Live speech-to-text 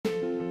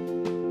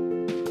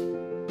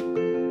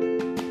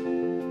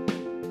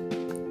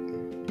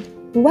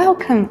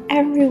Welcome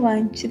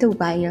everyone to the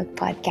Wild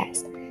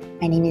Podcast.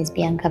 My name is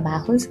Bianca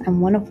Barros. I'm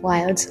one of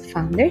Wild's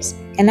founders,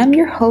 and I'm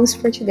your host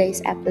for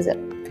today's episode.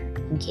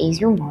 In case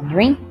you're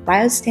wondering,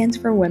 Wild stands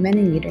for Women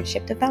in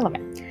Leadership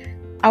Development.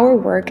 Our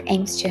work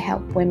aims to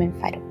help women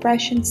fight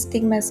oppression,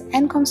 stigmas,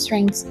 and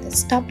constraints that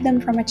stop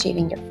them from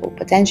achieving their full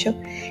potential,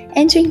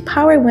 and to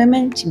empower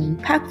women to be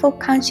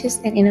impactful, conscious,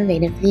 and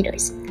innovative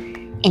leaders.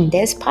 In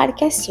this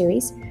podcast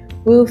series,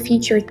 we will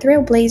feature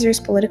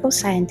trailblazers political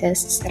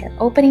scientists that are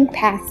opening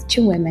paths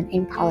to women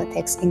in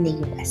politics in the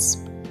US.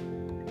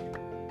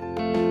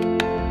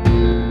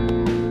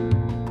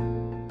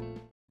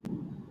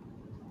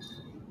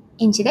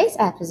 In today's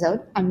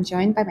episode, I'm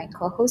joined by my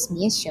co-host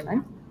Mia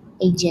Schumann,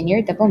 a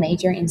junior double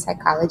major in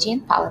psychology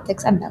and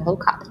politics at Menlo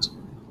College.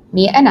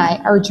 Mia and I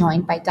are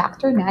joined by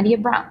Dr. Nadia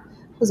Brown,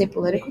 who's a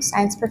political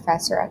science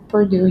professor at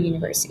Purdue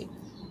University.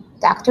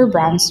 Dr.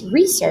 Brown's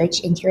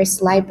research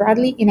interests lie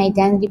broadly in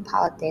identity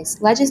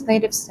politics,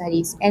 legislative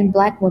studies, and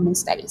Black women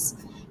studies.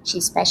 She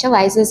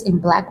specializes in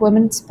Black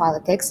women's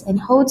politics and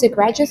holds a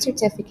graduate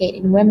certificate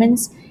in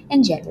women's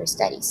and gender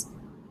studies.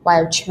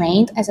 While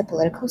trained as a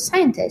political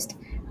scientist,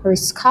 her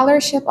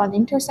scholarship on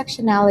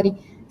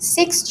intersectionality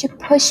seeks to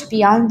push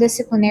beyond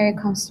disciplinary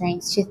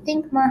constraints to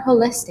think more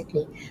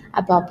holistically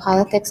about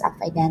politics of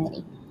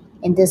identity.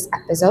 In this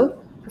episode,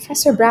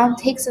 Professor Brown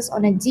takes us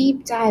on a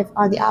deep dive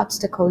on the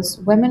obstacles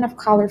women of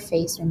color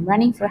face when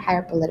running for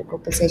higher political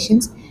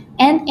positions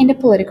and in the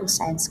political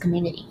science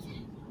community.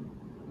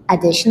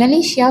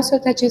 Additionally, she also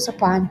touches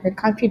upon her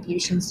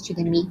contributions to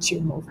the Me Too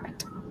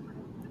movement.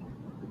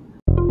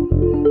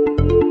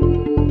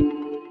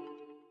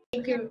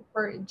 Thank you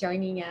for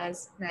joining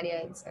us,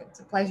 Nadia. It's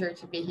a pleasure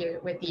to be here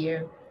with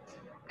you.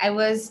 I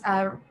was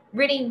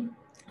reading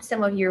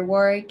some of your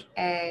work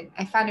and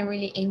I found it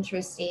really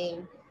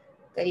interesting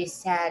that you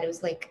said it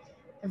was like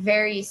a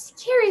very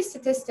scary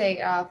statistic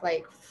of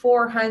like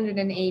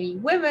 480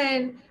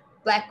 women,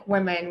 Black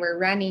women, were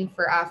running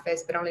for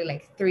office, but only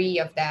like three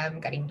of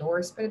them got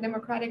endorsed by the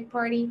Democratic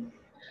Party.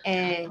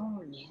 And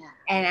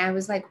and I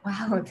was like,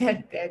 wow,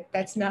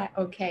 that's not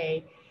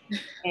okay.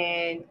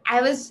 And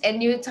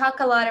you talk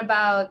a lot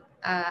about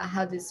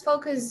how this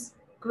focus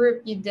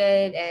group you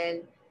did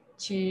and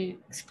to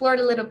explore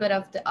a little bit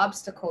of the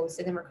obstacles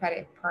the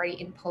Democratic Party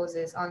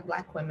imposes on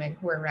Black women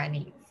who are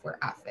running for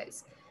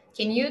office.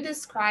 Can you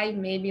describe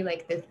maybe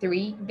like the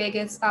three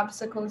biggest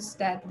obstacles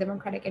that the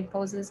Democratic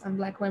imposes on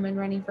Black women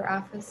running for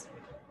office?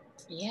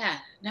 Yeah,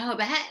 no,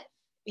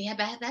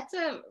 that's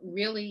a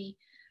really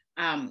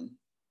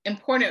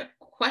important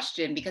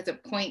question because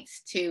it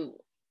points to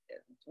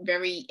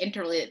very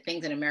interrelated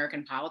things in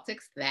American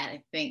politics that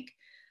I think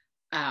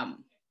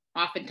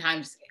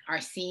oftentimes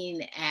are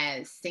seen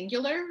as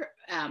singular,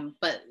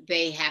 but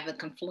they have a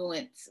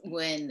confluence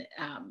when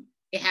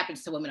it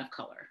happens to women of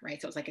color, right?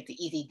 So it's like it's an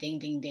easy ding,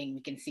 ding, ding. We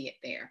can see it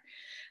there.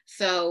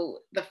 So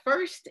the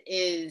first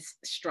is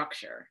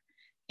structure.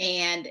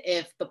 And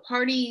if the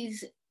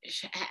parties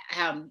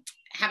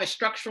have a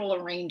structural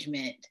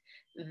arrangement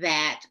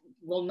that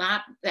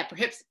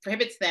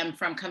prohibits them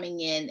from coming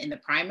in the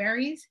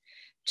primaries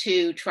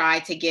to try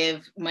to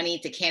give money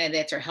to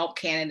candidates or help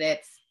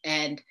candidates.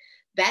 And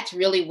that's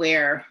really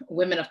where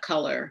women of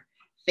color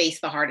face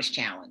the hardest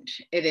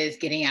challenge. It is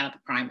getting out of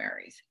the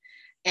primaries.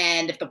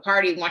 And if the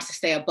party wants to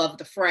stay above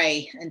the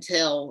fray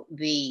until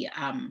the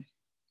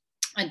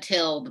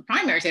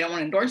primaries, they don't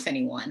want to endorse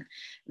anyone,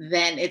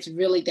 then it's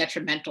really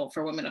detrimental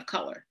for women of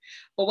color.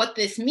 But what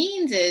this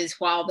means is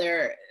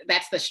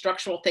that's the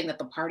structural thing that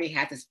the party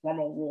has this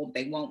formal rule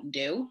they won't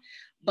do.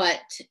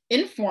 But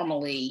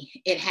informally,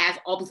 it has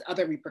all these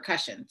other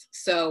repercussions.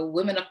 So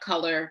women of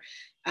color,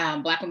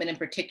 Black women in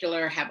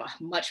particular, have a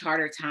much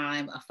harder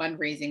time of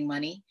fundraising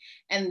money.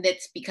 And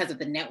that's because of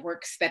the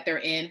networks that they're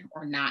in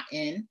or not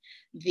in,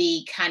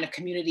 the kind of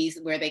communities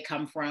where they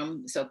come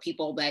from. So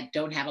people that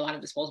don't have a lot of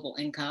disposable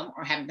income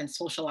or haven't been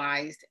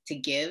socialized to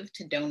give,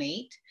 to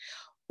donate,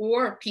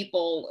 or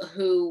people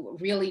who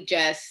really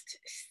just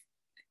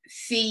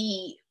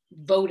see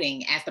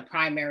voting as the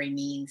primary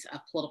means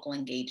of political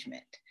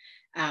engagement.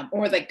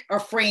 Or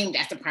framed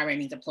as the primary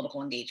means of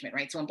political engagement,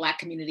 right? So in Black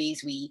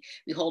communities, we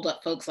hold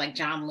up folks like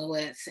John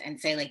Lewis and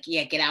say like,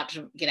 yeah, get out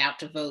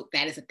to vote.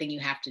 That is a thing you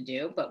have to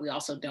do. But we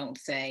also don't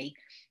say,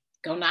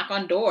 go knock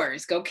on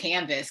doors, go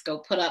canvass, go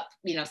put up,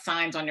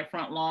 signs on your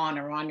front lawn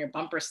or on your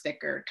bumper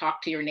sticker,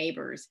 talk to your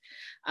neighbors.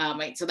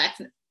 Right? So that's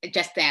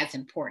just as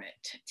important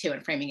too,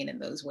 and framing it in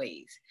those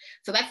ways.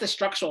 So that's the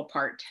structural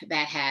part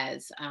that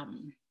has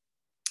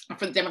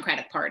for the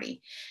Democratic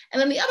Party.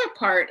 And then the other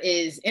part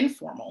is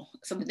informal.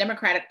 So the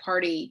Democratic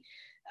Party,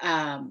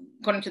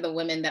 according to the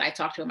women that I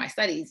talked to in my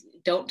studies,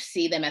 don't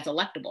see them as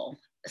electable.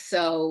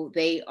 So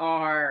they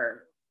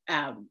are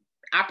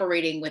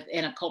operating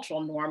within a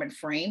cultural norm and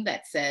frame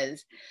that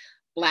says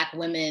Black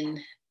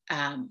women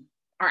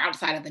are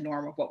outside of the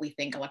norm of what we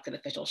think elected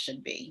officials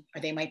should be,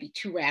 or they might be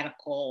too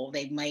radical.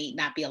 They might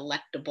not be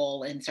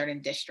electable in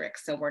certain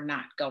districts. So we're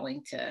not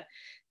going to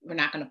we're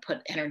not going to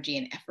put energy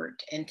and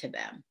effort into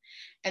them.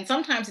 And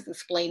sometimes it's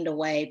explained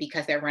away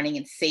because they're running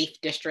in safe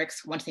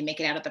districts. Once they make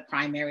it out of the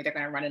primary, they're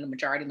going to run in a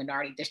majority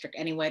minority district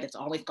anyway that's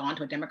always gone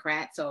to a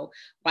Democrat. So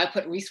why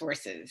put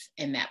resources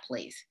in that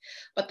place?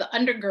 But the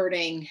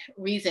undergirding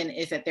reason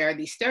is that there are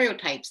these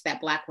stereotypes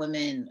that Black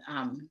women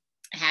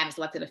have as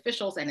elected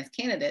officials and as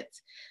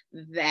candidates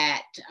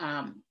that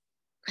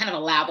kind of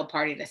allow the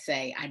party to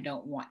say, I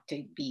don't want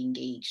to be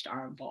engaged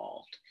or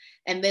involved.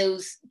 And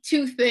those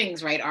two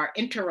things, right, are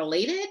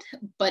interrelated,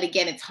 but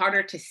again, it's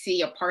harder to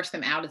see or parse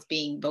them out as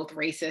being both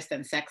racist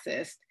and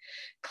sexist,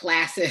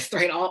 classist,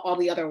 right, all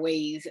the other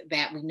ways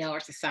that we know our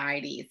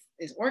society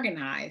is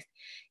organized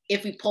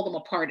if we pull them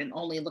apart and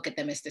only look at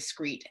them as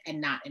discrete and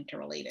not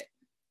interrelated.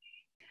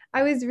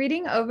 I was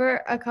reading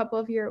over a couple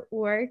of your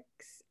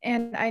works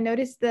and I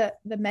noticed the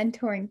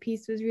mentoring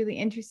piece was really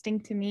interesting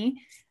to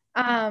me.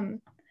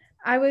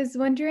 I was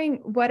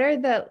wondering,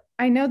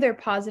 I know they're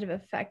positive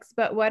effects,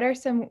 but what are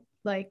some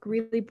like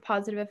really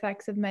positive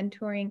effects of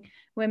mentoring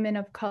women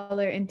of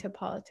color into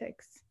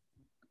politics?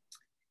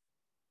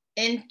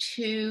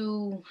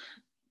 Into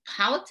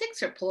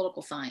politics or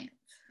political science?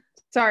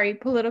 Sorry,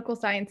 political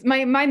science.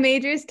 My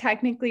major is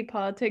technically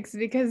politics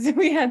because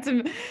we had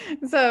some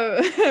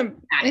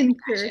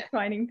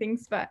intertwining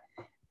things, but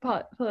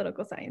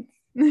political science.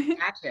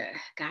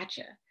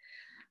 Gotcha.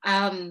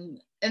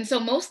 And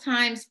so most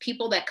times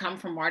people that come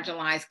from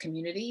marginalized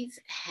communities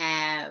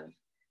have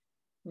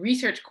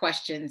research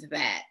questions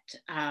that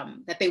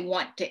they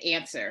want to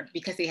answer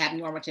because they have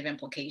normative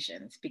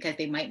implications, because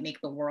they might make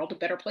the world a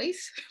better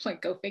place,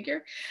 like go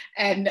figure.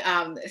 And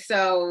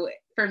so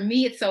for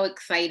me, it's so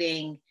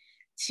exciting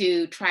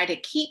to try to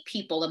keep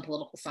people in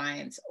political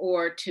science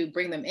or to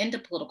bring them into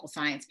political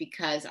science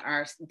because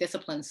our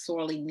discipline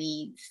sorely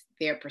needs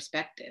their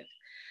perspective.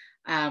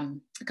 A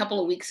couple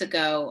of weeks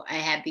ago, I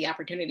had the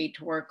opportunity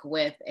to work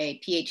with a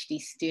PhD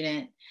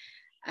student,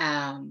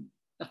 a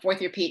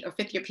fifth year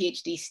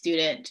PhD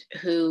student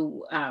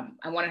who I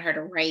wanted her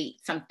to write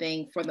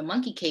something for the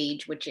Monkey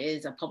Cage, which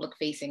is a public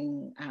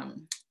facing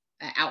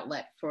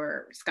outlet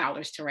for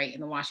scholars to write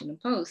in the Washington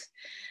Post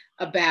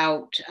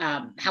about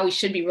how we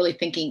should be really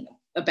thinking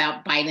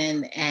about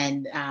Biden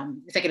and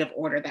executive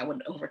order that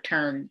would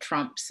overturn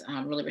Trump's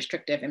really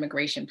restrictive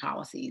immigration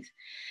policies.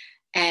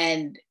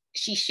 And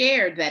she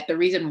shared that the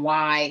reason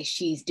why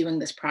she's doing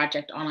this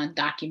project on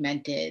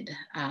undocumented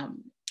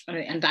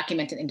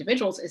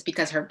individuals is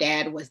because her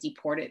dad was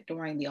deported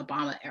during the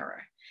Obama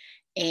era.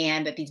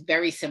 And that these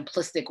very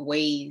simplistic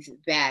ways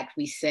that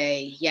we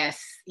say,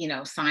 yes,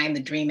 sign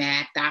the DREAM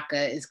Act,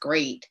 DACA is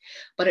great,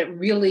 but it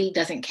really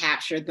doesn't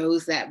capture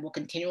those that will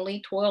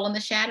continually toil in the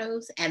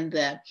shadows and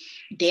the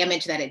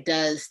damage that it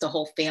does to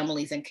whole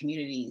families and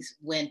communities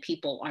when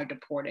people are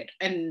deported.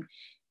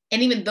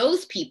 And even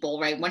those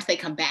people, right, once they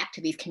come back to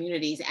these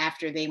communities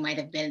after they might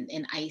have been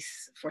in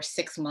ICE for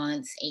 6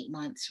 months, 8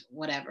 months,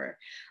 whatever,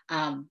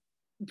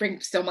 bring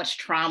so much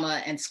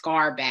trauma and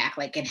scar back,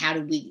 and how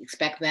do we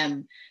expect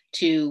them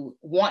to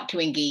want to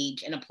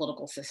engage in a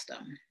political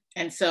system?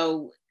 And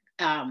so,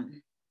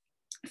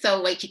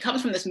 she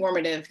comes from this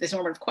normative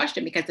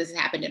question because this has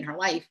happened in her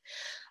life,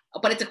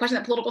 but it's a question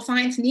that political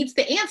science needs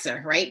to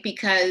answer, right?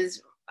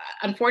 Because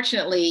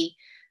unfortunately,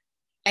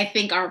 I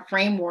think our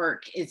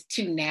framework is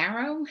too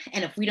narrow.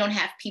 And if we don't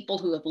have people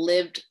who have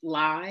lived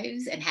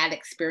lives and had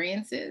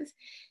experiences,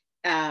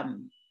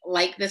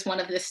 like this one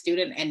of this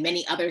student and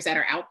many others that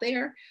are out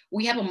there,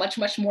 we have a much,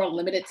 much more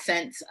limited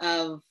sense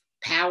of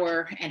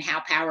power and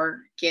how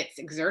power gets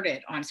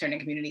exerted on certain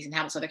communities and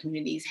how those other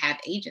communities have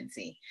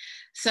agency.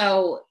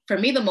 So for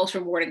me, the most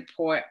rewarding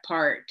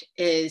part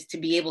is to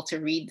be able to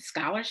read the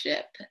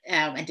scholarship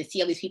and to see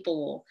how these people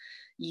will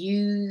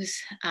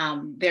use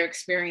their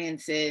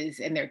experiences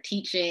and their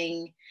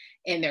teaching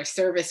and their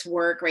service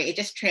work, right? It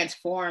just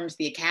transforms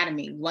the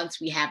academy once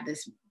we have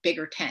this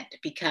bigger tent,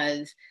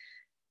 because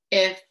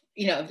if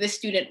this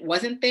student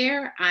wasn't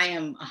there, I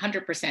am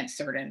 100%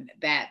 certain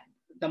that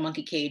the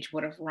Monkey Cage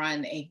would have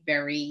run a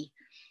very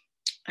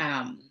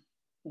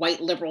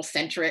white liberal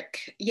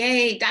centric,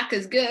 yay,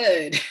 DACA's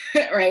good,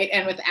 right?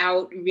 And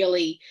without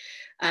really,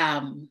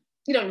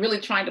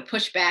 really trying to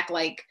push back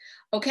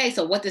okay,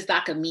 so what does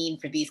DACA mean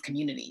for these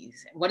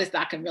communities? What does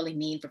DACA really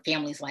mean for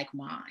families like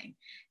mine?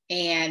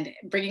 And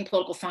bringing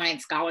political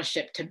science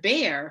scholarship to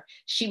bear,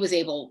 she was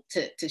able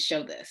to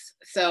show this.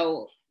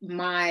 So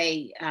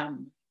I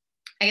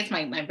guess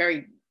my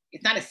very,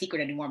 it's not a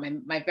secret anymore,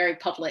 my very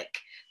public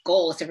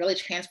goal is to really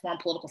transform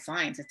political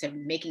science into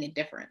making a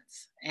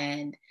difference.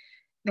 And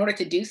in order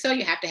to do so,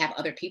 you have to have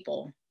other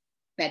people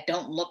that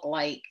don't look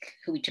like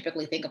who we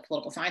typically think of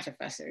political science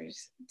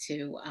professors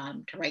to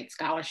write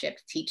scholarship,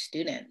 to teach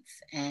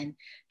students, and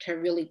to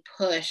really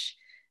push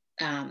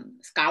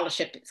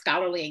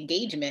scholarly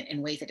engagement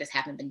in ways that just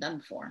haven't been done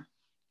before.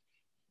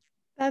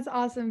 That's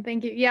awesome.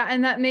 Thank you. Yeah.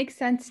 And that makes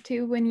sense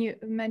too, when you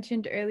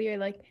mentioned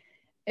earlier,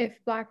 if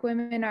Black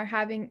women are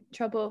having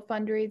trouble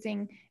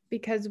fundraising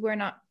because we're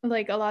not, a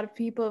lot of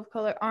people of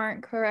color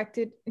aren't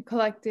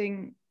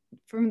collecting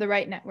from the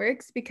right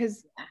networks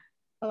because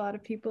a lot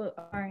of people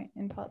aren't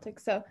in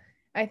politics. So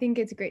I think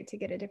it's great to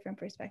get a different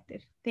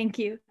perspective. Thank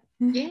you.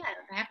 Yeah,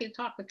 I'm happy to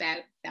talk about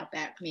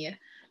that, Mia.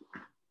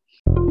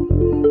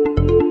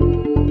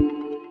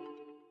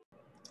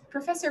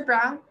 Professor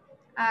Brown,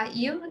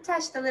 you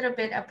touched a little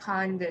bit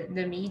upon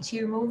the Me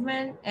Too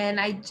movement, and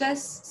I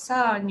just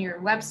saw on your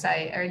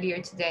website earlier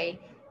today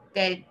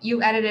that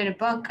you edited a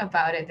book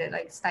about it that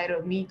like it's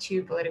titled Me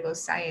Too Political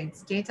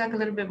Science. Can you talk a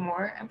little bit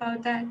more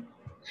about that?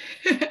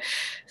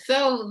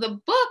 So the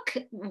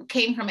book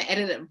came from an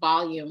edited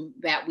volume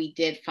that we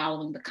did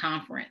following the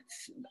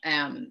conference.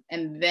 And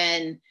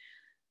then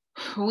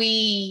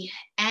we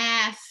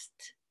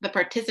asked the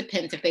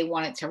participants if they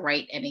wanted to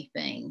write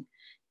anything.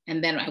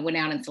 And then I went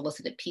out and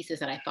solicited pieces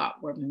that I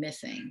thought were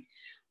missing.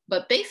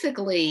 But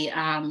basically,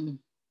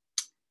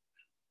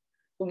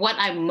 what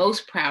I'm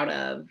most proud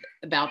of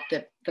about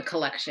the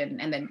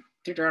collection and then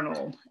the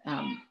journal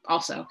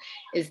also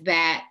is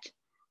that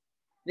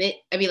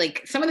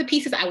like some of the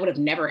pieces I would have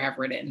never have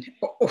written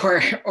or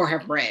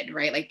have read,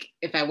 right? Like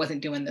if I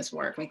wasn't doing this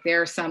work, like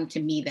there are some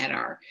to me that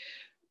are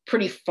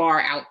pretty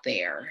far out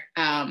there.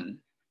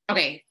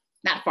 Okay,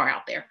 not far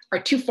out there, or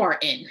too far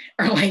in,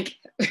 or like,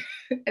 does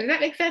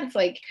that make sense?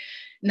 Like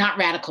not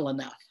radical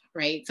enough,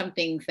 right? Some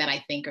things that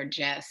I think are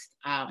just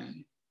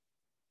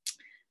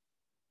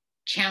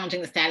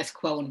challenging the status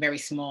quo in very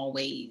small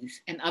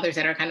ways, and others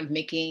that are kind of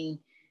making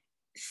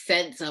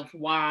sense of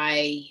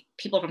why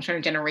people from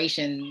certain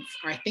generations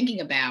are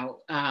thinking about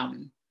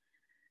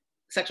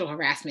sexual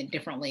harassment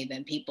differently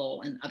than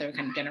people in other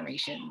kind of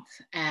generations.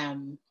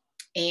 And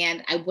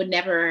I would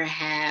never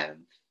have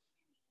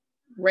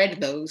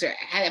read those or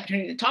had the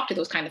opportunity to talk to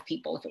those kind of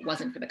people if it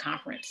wasn't for the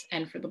conference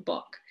and for the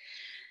book.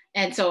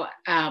 And so,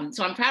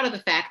 so I'm proud of the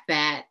fact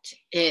that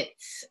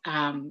it's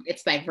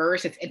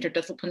diverse, it's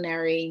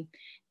interdisciplinary,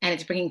 and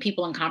it's bringing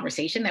people in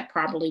conversation that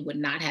probably would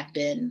not have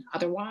been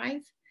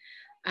otherwise.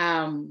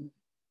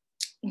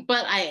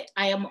 But I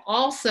am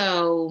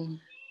also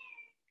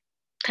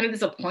kind of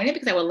disappointed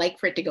because I would like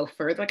for it to go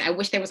further. Like I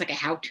wish there was like a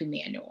how-to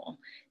manual,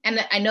 and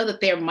I know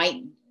that there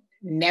might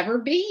never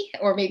be,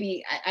 or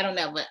maybe I don't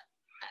know. But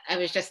I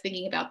was just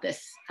thinking about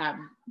this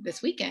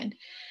this weekend.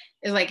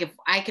 Is like if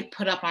I could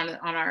put up on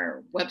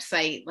our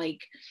website,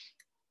 like,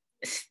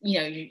 you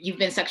know, you've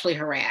been sexually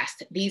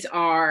harassed. These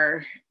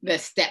are the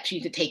steps you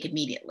need to take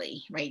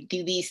immediately, right?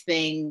 Do these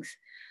things.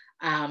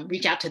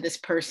 Reach out to this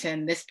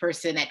person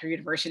at your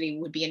university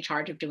would be in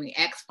charge of doing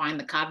X, find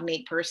the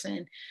cognate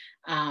person.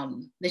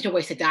 There's no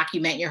ways to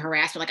document your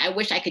harassment. Like I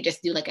wish I could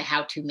just do like a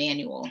how-to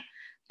manual,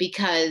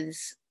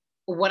 because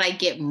what I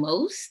get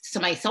most, so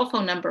my cell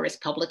phone number is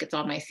public, it's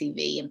on my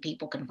CV and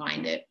people can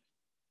find it.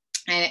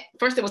 And at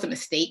first it was a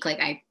mistake, like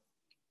I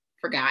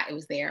forgot it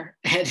was there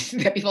and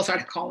that people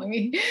started calling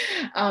me.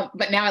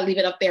 But now I leave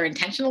it up there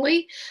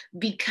intentionally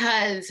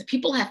because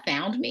people have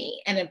found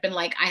me and have been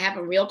like, I have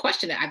a real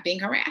question. I'm being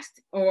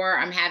harassed, or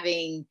I'm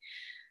having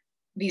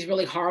these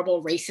really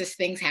horrible racist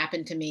things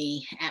happen to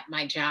me at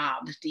my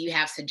job. Do you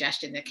have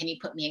suggestions? Can you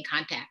put me in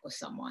contact with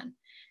someone?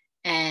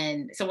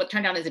 And so what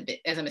turned out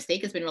as a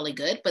mistake has been really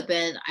good. But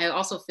then I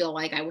also feel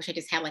like I wish I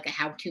just had like a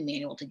how-to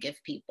manual to give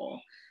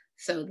people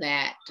so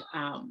that,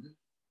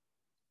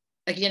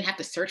 like you didn't have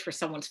to search for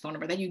someone's phone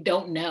number that you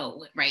don't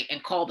know, right?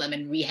 And call them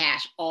and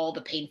rehash all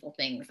the painful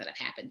things that have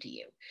happened to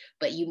you.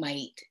 But you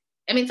might,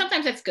 I mean,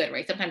 sometimes that's good,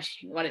 right? Sometimes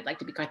you want it like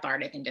to be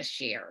you and just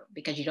share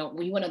because you want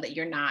to know that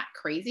you're not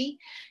crazy,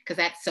 because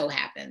that so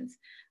happens.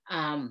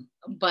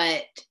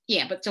 But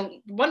so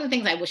one of the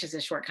things I wish is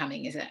a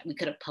shortcoming is that we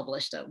could have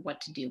published a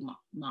what to do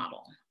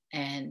model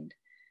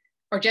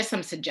or just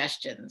some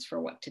suggestions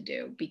for what to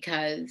do,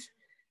 because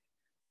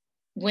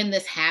when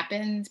this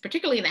happens,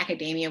 particularly in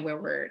academia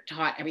where we're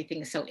taught everything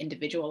is so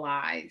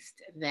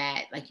individualized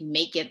that like you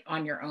make it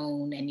on your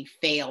own and you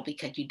fail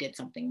because you did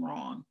something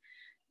wrong,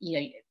 you know,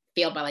 you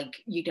fail by like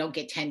you don't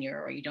get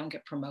tenure or you don't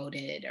get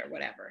promoted or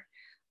whatever.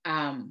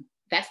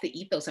 That's the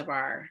ethos of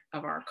our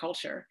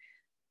culture.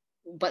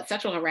 But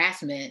sexual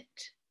harassment,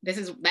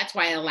 that's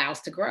why it allows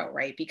to grow,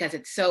 right? Because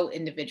it's so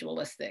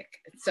individualistic.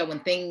 So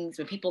when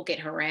people get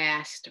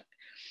harassed,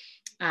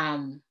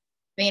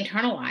 they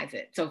internalize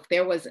it. So if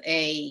there was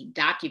a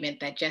document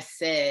that just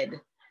said,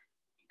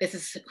 this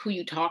is who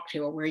you talk to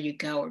or where you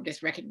go, or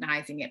just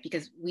recognizing it,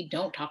 because we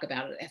don't talk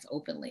about it as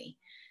openly.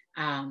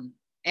 And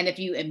if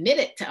you admit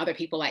it to other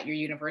people at your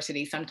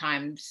university,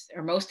 sometimes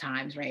or most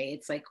times, right,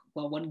 it's like,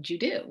 well, what did you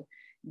do?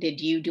 Did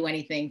you do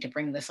anything to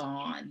bring this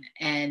on?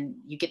 And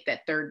you get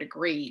that third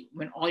degree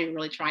when all you're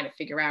really trying to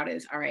figure out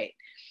is, all right,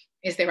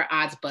 is there an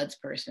odds buds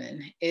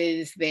person?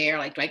 Is there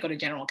like, do I go to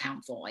general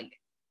counsel? Like,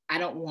 I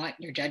don't want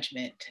your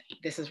judgment.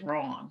 This is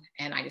wrong.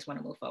 And I just want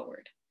to move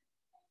forward.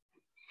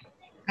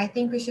 I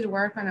think we should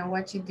work on a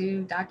what to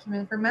do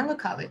document for Menlo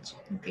College.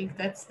 I think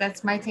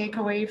that's my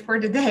takeaway for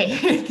the day.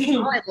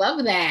 Oh, I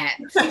love that.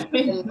 I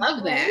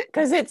love that.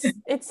 Because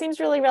it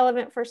seems really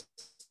relevant for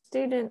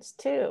students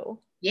too.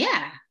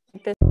 Yeah.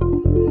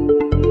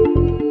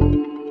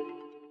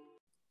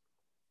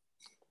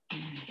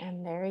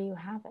 And there you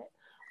have it.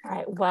 All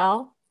right.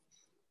 Well,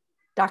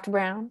 Dr.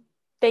 Brown,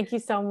 thank you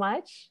so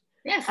much.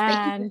 Yes,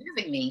 thank you for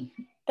having me.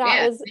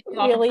 That was thank you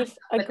all for really coming up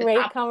a with the great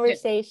topic.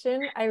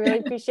 conversation. I really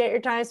appreciate your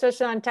time,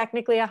 especially on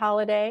technically a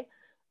holiday.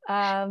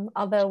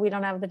 Although we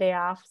don't have the day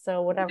off,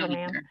 so whatever, No,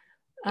 ma'am.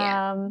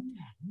 yeah.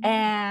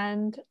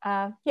 And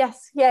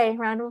yes, yay,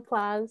 round of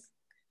applause.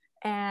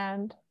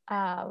 And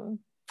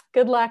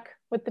good luck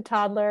with the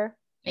toddler.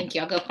 Thank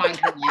you. I'll go find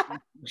her now.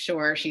 I'm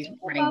sure she's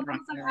running Bubbles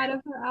are out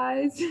of her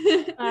eyes.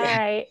 All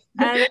right.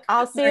 And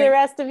I'll see the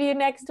rest of you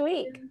next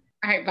week.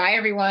 All right. Bye,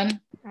 everyone.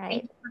 All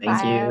right. Thank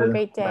Bye. you. Have a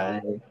great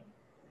day. Bye.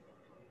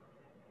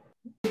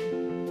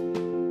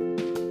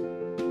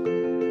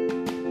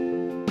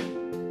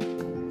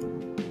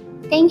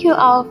 Thank you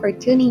all for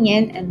tuning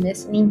in and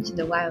listening to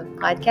the Wild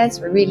Podcast.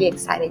 We're really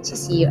excited to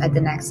see you at the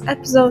next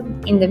episode.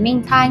 In the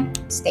meantime,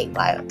 stay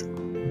wild.